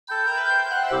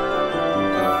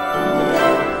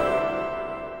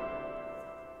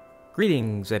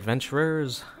Greetings,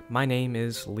 adventurers! My name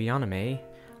is Leoname.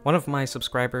 One of my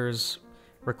subscribers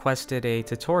requested a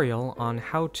tutorial on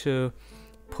how to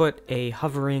put a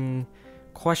hovering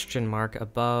question mark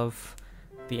above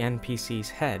the NPC's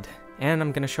head. And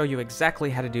I'm going to show you exactly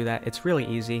how to do that. It's really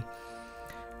easy.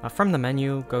 From the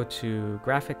menu, go to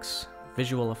Graphics,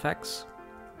 Visual Effects.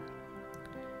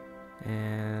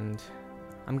 And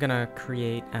I'm going to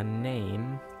create a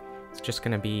name. It's just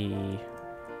going to be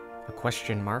a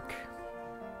question mark.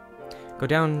 Go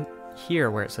down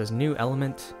here where it says New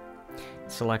Element,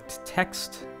 select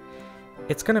Text.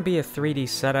 It's going to be a 3D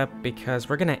setup because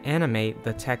we're going to animate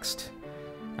the text.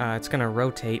 It's going to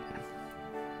rotate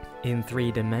in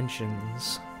 3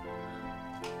 dimensions.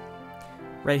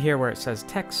 Right here where it says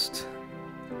Text,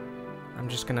 I'm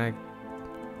just going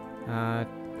to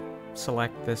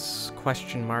select this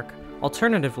question mark.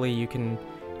 Alternatively, you can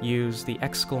use the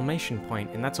exclamation point,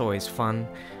 and that's always fun.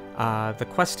 The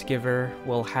quest giver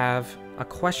will have a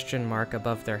question mark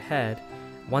above their head.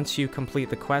 Once you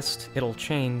complete the quest, it'll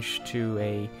change to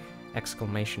a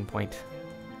exclamation point.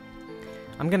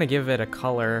 I'm gonna give it a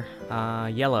color,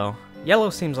 yellow.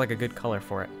 Yellow seems like a good color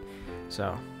for it.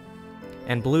 So,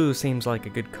 and blue seems like a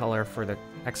good color for the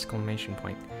exclamation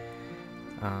point.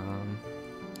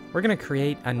 We're gonna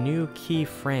create a new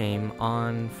keyframe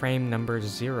on frame number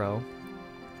 0.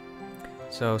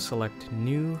 So select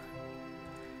New.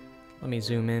 Let me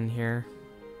zoom in here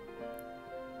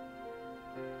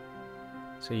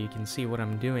so you can see what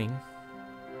I'm doing.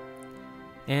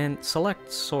 And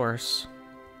select Source.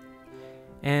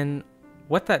 And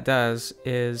what that does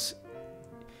is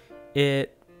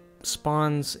it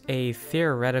spawns a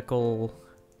theoretical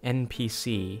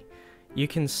NPC. You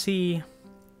can see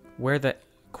where the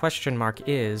question mark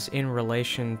is in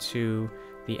relation to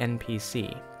the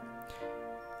NPC.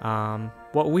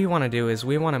 What we want to do is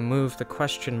we want to move the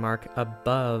question mark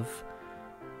above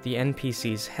the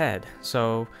NPC's head.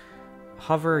 So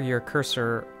hover your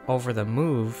cursor over the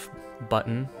Move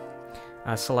button,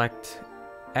 select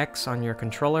X on your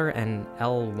controller and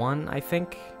L1, I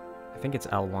think it's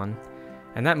L1,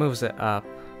 and that moves it up.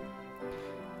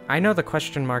 I know the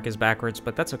question mark is backwards,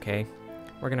 but that's okay.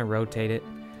 We're going to rotate it.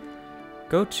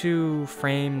 Go to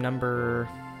frame number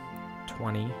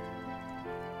 20.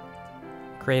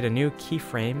 Create a new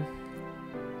keyframe.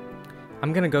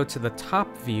 I'm going to go to the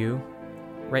top view,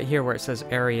 right here where it says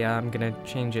area. I'm going to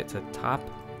change it to top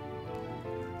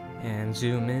and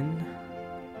zoom in.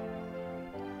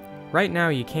 Right now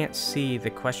you can't see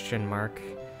the question mark,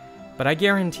 but I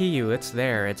guarantee you it's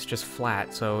there. It's just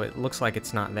flat, so it looks like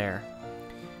it's not there.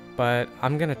 But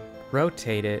I'm going to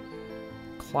rotate it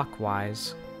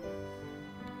clockwise.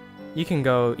 You can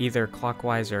go either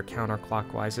clockwise or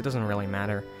counterclockwise. It doesn't really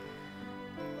matter.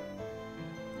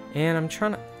 And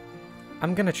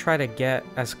I'm gonna try to get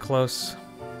as close,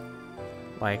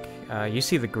 like, you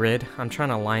see the grid? I'm trying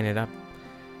to line it up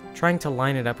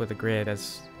with the grid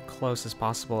as close as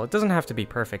possible. It doesn't have to be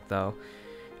perfect, though.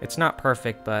 It's not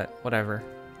perfect, but whatever.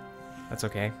 That's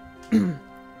okay.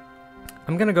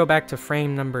 I'm gonna go back to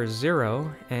frame number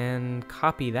 0 and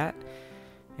copy that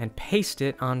and paste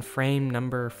it on frame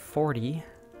number 40.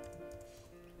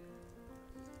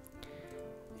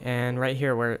 And right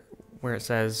here where it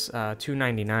says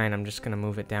 299, I'm just going to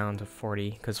move it down to 40,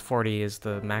 because 40 is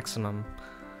the maximum.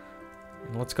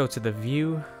 And let's go to the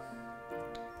view,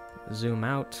 zoom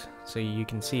out so you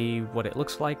can see what it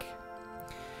looks like,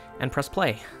 and press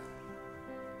play.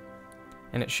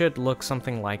 And it should look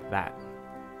something like that.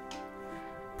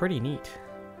 Pretty neat.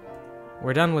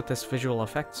 We're done with this visual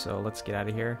effect, so let's get out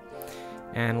of here.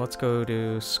 And let's go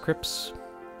to scripts.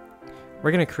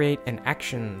 We're going to create an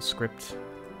action script.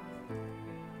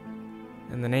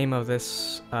 And the name of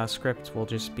this script will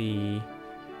just be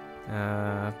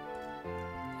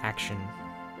action.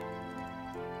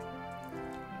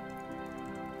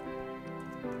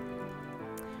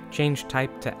 Change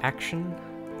type to action.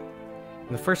 And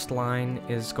the first line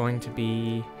is going to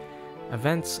be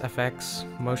events, FX,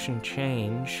 motion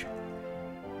change,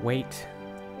 weight,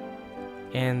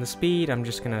 and the speed, I'm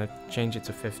just going to change it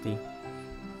to 50.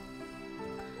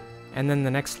 And then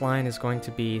the next line is going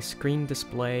to be screen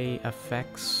display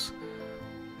effects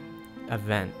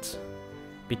event,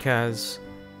 because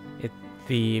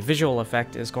the visual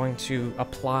effect is going to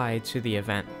apply to the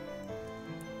event.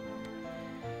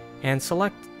 And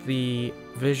select the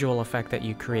visual effect that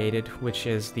you created, which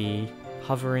is the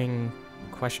hovering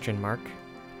question mark.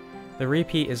 The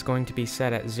repeat is going to be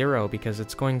set at 0 because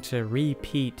it's going to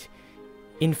repeat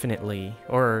infinitely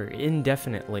or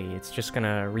indefinitely. It's just going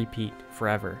to repeat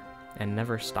forever and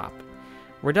never stop.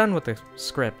 We're done with the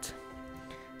script,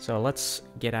 so let's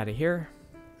get out of here.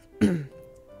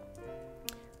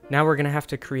 Now we're going to have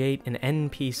to create an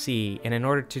NPC, and in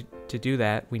order to do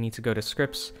that, we need to go to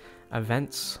Scripts,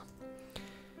 Events,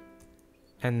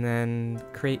 and then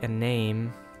create a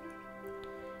name.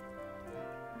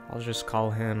 I'll just call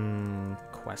him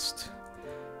Quest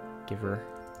Giver.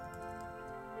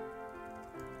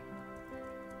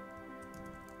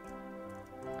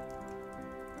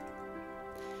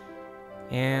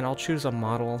 And I'll choose a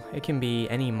model. It can be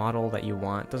any model that you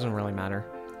want, doesn't really matter.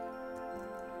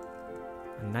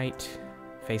 A knight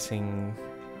facing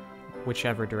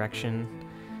whichever direction.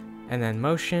 And then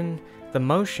motion. The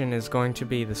motion is going to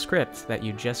be the script that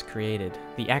you just created,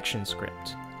 the action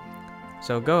script.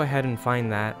 So go ahead and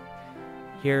find that.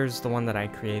 Here's the one that I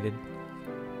created.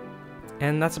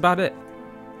 And that's about it.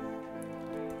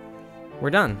 We're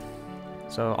done.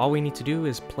 So all we need to do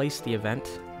is place the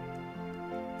event.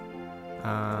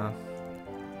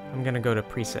 I'm gonna go to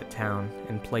preset town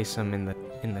and place them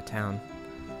in the town.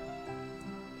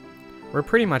 We're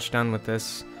pretty much done with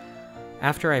this.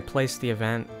 After I place the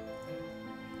event,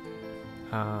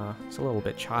 it's a little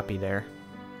bit choppy there.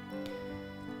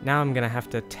 Now I'm gonna have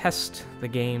to test the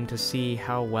game to see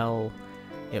how well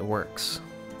it works.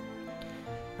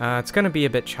 It's gonna be a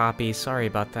bit choppy, sorry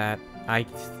about that. I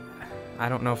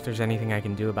don't know if there's anything I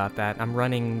can do about that. I'm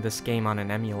running this game on an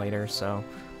emulator, so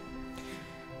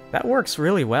that works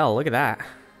really well. Look at that.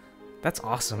 That's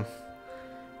awesome.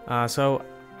 So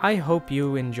I hope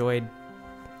you've enjoyed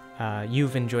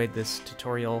this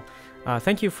tutorial.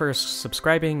 Thank you for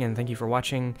subscribing, and thank you for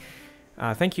watching.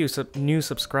 Thank you, new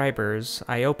subscribers.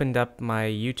 I opened up my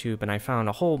YouTube and I found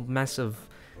a whole mess of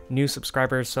new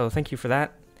subscribers, so thank you for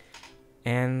that.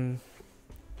 And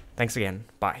thanks again.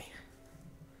 Bye.